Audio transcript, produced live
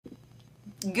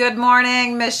Good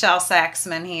morning, Michelle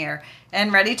Saxman here,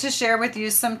 and ready to share with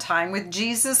you some Time with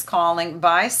Jesus Calling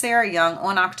by Sarah Young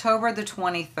on October the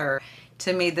 23rd.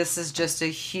 To me, this is just a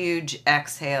huge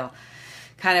exhale,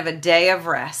 kind of a day of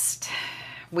rest.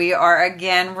 We are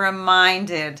again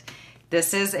reminded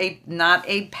this is not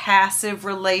a passive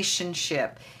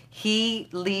relationship. He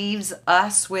leaves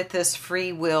us with this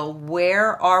free will.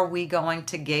 Where are we going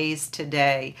to gaze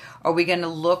today? Are we going to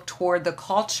look toward the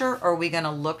culture or are we going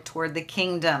to look toward the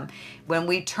kingdom? When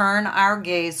we turn our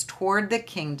gaze toward the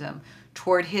kingdom,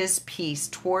 toward his peace,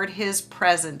 toward his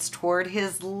presence, toward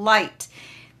his light,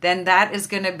 then that is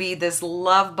going to be this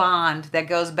love bond that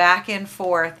goes back and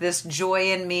forth, this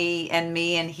joy in me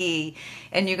and he.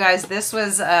 And you guys, this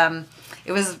was,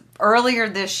 it was earlier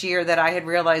this year that I had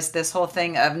realized this whole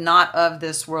thing of not of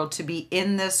this world, to be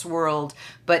in this world,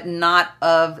 but not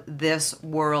of this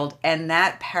world. And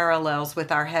that parallels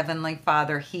with our Heavenly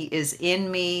Father. He is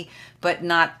in me, but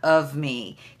not of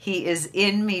me. He is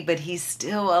in me, but he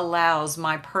still allows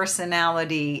my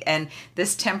personality and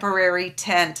this temporary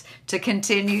tent to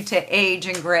continue to age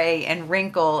and gray and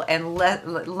wrinkle and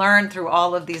learn through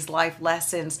all of these life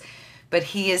lessons. But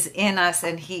he is in us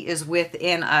and he is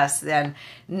within us, then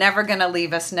never going to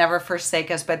leave us, never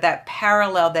forsake us. But that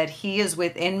parallel that he is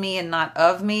within me and not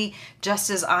of me, just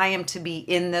as I am to be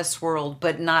in this world,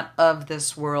 but not of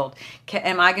this world.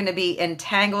 Am I going to be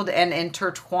entangled and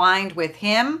intertwined with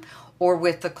him or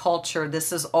with the culture?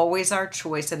 This is always our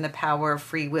choice in the power of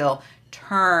free will.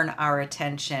 Turn our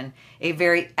attention, a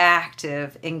very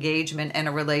active engagement in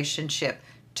a relationship.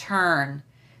 Turn.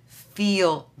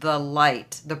 Feel the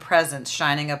light, the presence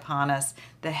shining upon us,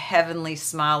 the heavenly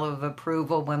smile of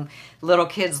approval when little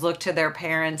kids look to their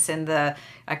parents in the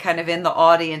kind of in the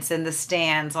audience, in the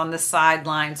stands, on the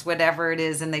sidelines, whatever it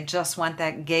is, and they just want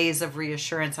that gaze of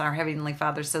reassurance. Our Heavenly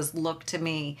Father says, look to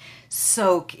me,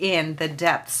 soak in the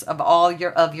depths of all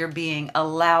your being,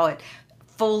 allow it,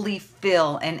 fully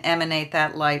fill and emanate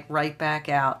that light right back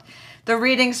out. The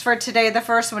readings for today, the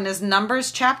first one is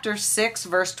Numbers chapter 6,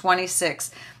 verse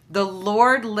 26. The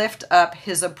Lord lift up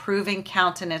his approving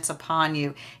countenance upon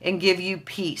you and give you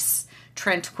peace,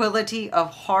 tranquility of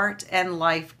heart and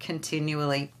life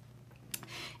continually.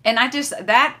 And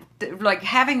like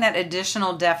having that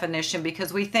additional definition,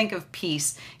 because we think of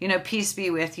peace, peace be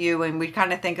with you. And we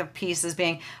kind of think of peace as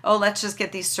being, oh, let's just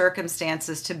get these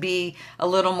circumstances to be a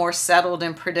little more settled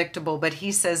and predictable. But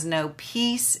he says, no,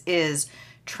 peace is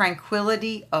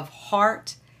tranquility of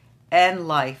heart and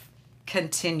life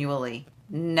continually.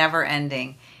 Never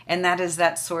ending. And that is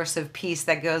that source of peace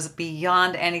that goes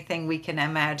beyond anything we can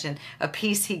imagine. A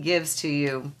peace he gives to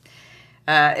you.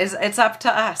 It's up to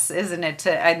us, isn't it?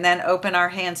 And then open our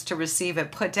hands to receive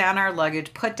it. Put down our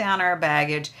luggage, put down our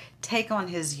baggage, take on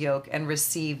his yoke and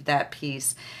receive that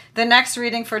peace. The next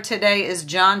reading for today is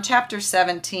John chapter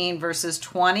 17, verses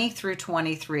 20 through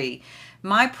 23.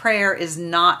 My prayer is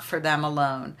not for them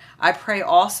alone. I pray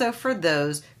also for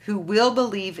those who will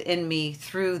believe in me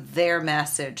through their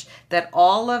message, that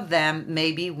all of them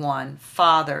may be one.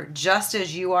 Father, just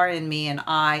as you are in me and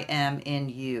I am in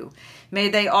you. May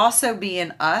they also be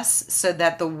in us, so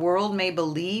that the world may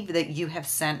believe that you have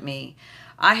sent me.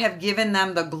 I have given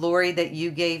them the glory that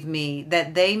you gave me,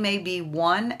 that they may be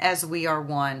one as we are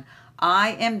one.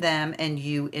 I am them and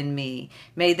you in me.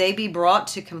 May they be brought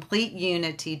to complete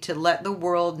unity to let the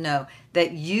world know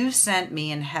that you sent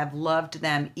me and have loved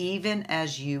them even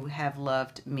as you have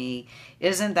loved me.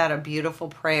 Isn't that a beautiful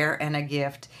prayer and a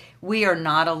gift? We are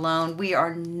not alone. We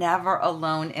are never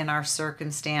alone in our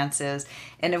circumstances.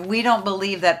 And if we don't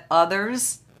believe that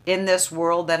others in this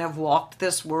world that have walked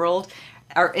this world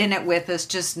are in it with us,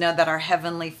 just know that our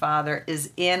Heavenly Father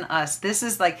is in us. This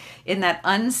is like in that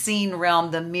unseen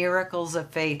realm, the miracles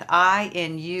of faith. I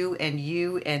in you and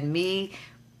you and me.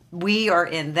 We are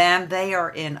in them. They are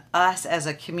in us as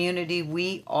a community.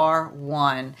 We are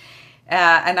one.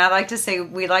 And I like to say,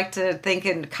 we like to think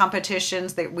in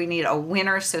competitions that we need a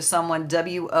winner. So someone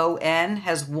WON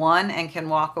has won and can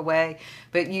walk away.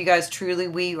 But you guys, truly,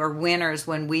 we are winners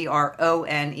when we are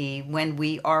ONE, when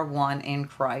we are one in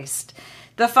Christ.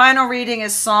 The final reading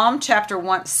is Psalm chapter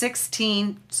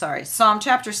 16,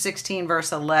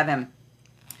 verse 11.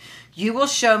 You will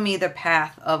show me the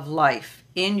path of life.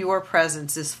 In your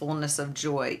presence is fullness of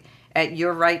joy. At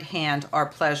your right hand are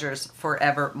pleasures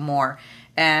forevermore.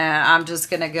 And I'm just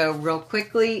going to go real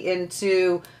quickly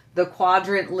into the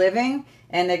quadrant living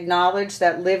and acknowledge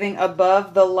that living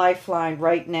above the lifeline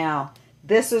right now.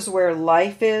 This is where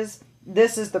life is.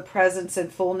 This is the presence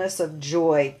and fullness of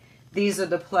joy. these are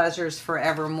the pleasures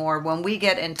forevermore. When we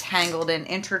get entangled and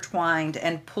intertwined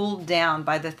and pulled down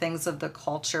by the things of the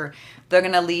culture, they're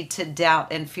going to lead to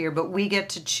doubt and fear. But we get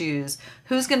to choose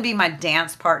who's going to be my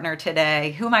dance partner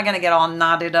today. Who am I going to get all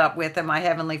knotted up with? And my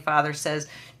Heavenly Father says,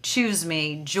 choose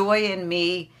me, joy in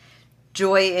me,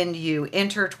 joy in you,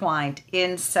 intertwined,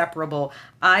 inseparable.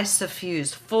 I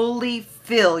suffuse, fully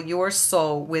fill your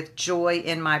soul with joy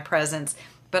in my presence.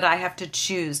 But I have to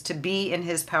choose to be in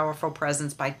his powerful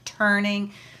presence by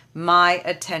turning my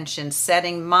attention,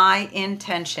 setting my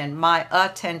intention, my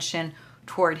attention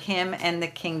toward him and the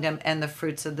kingdom and the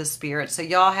fruits of the Spirit. So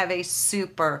y'all have a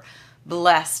super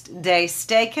blessed day.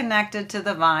 Stay connected to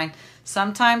the vine,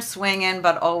 sometimes swinging,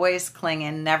 but always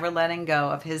clinging, never letting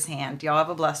go of his hand. Y'all have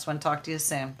a blessed one. Talk to you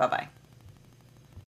soon. Bye-bye.